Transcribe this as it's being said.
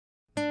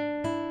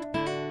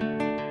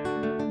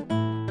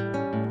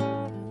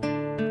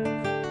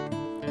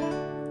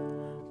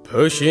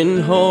Pushing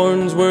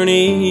horns weren't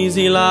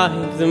easy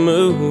like the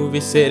movie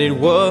said it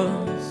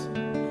was,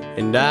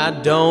 and I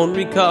don't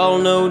recall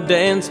no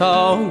dance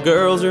hall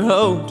girls or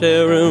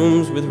hotel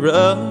rooms with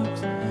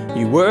rugs.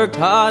 You worked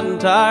hard and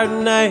tired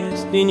and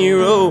nasty, and you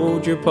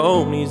rode your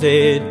pony's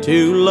head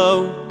too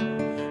low.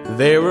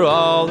 There were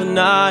all the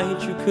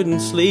nights you couldn't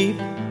sleep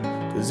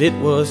 'cause it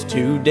was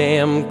too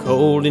damn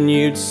cold, and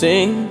you'd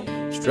sing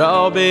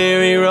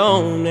Strawberry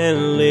Roan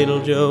and Little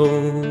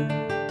Joe.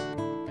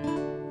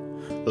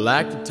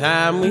 Like the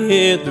time we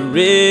hit the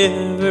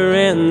river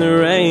and the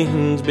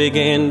rains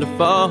began to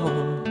fall,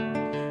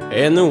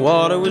 and the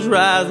water was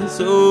rising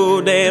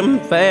so damn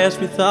fast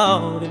we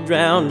thought it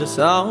drowned us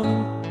all.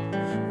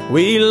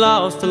 We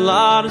lost a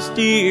lot of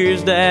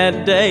steers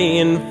that day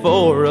and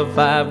 4 or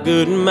 5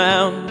 good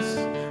mounts,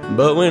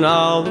 but when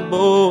all the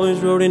boys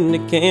rode into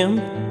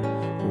camp,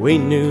 we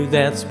knew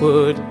that's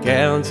what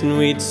counts, and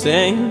we'd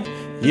sing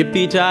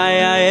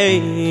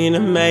Yippee-Ki-Yay and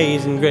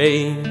Amazing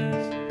Grace.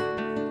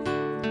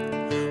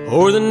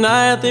 Or the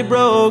night they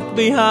broke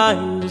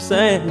behind us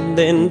and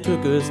then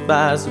took us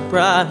by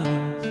surprise.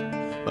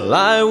 Well,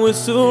 I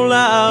whistled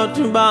out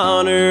to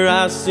Bonner,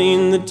 I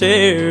seen the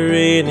terror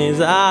in his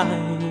eyes.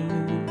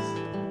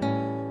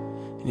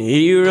 And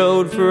he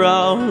rode for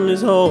all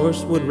his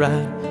horse would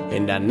ride,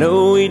 and I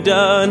know he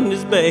done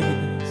his best.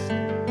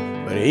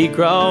 But he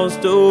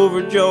crossed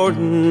over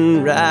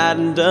Jordan,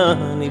 riding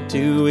Dunny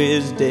to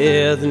his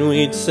death, and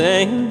we'd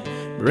sing,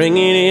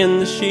 bringing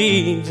in the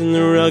sheaves and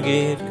the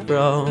rugged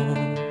cross.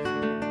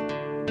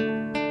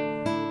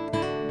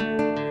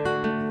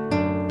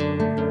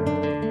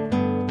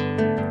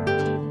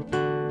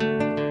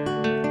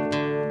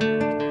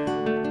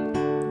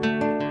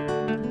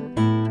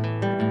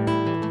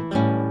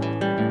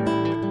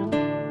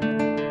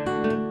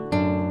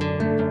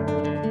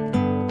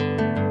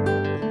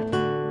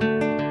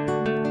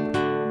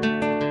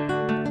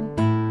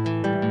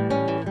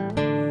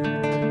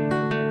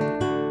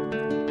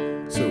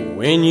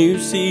 When you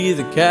see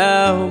the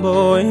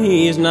cowboy,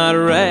 he's not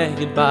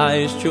ragged by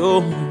his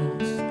choice.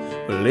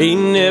 Well, he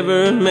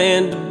never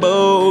meant to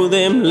bow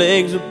them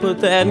legs or put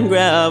that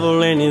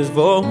gravel in his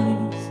voice.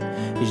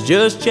 He's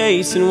just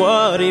chasing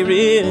what he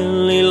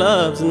really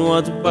loves and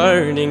what's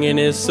burning in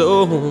his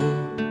soul,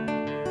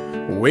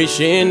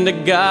 wishing to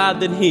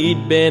God that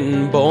he'd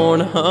been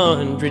born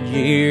 100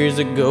 years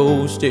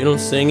ago, still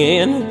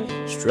singing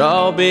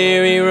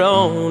Strawberry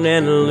Roan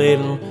and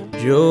Little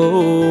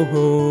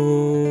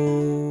Joe.